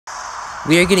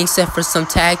We are getting set for some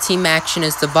tag team action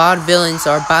as the Vaudevillains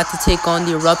are about to take on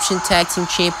the Eruption tag team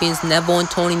champions Neville and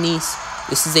Tony Nese.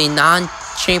 This is a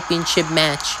non-championship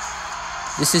match.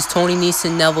 This is Tony Nese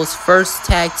and Neville's first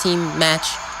tag team match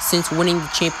since winning the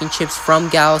championships from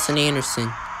Gallows and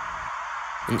Anderson.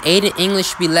 And Aiden English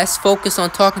should be less focused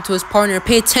on talking to his partner.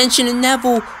 Pay attention to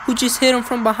Neville, who just hit him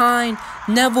from behind.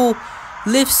 Neville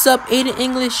lifts up Aiden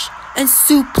English and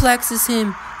suplexes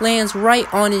him, lands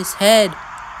right on his head.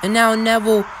 And now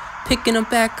Neville picking him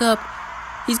back up.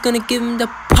 He's going to give him the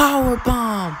power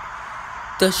bomb.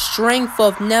 The strength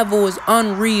of Neville is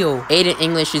unreal. Aiden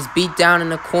English is beat down in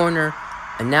the corner.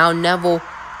 And now Neville,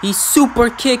 he super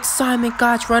kicks Simon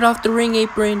Gotch right off the ring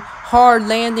apron. Hard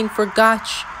landing for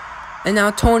Gotch. And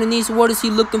now Tony Nese, what is he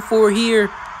looking for here?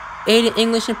 Aiden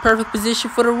English in perfect position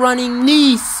for the running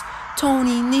Nese.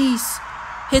 Tony Nese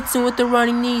hits him with the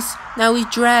running Nese. Now he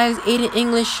drags Aiden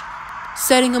English,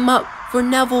 setting him up for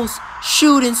Neville's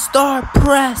shooting star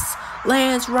press.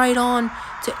 Lands right on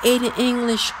to Aiden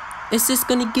English. Is this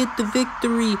going to get the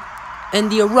victory? And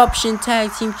the Eruption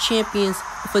Tag Team Champions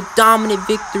with a dominant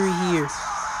victory here.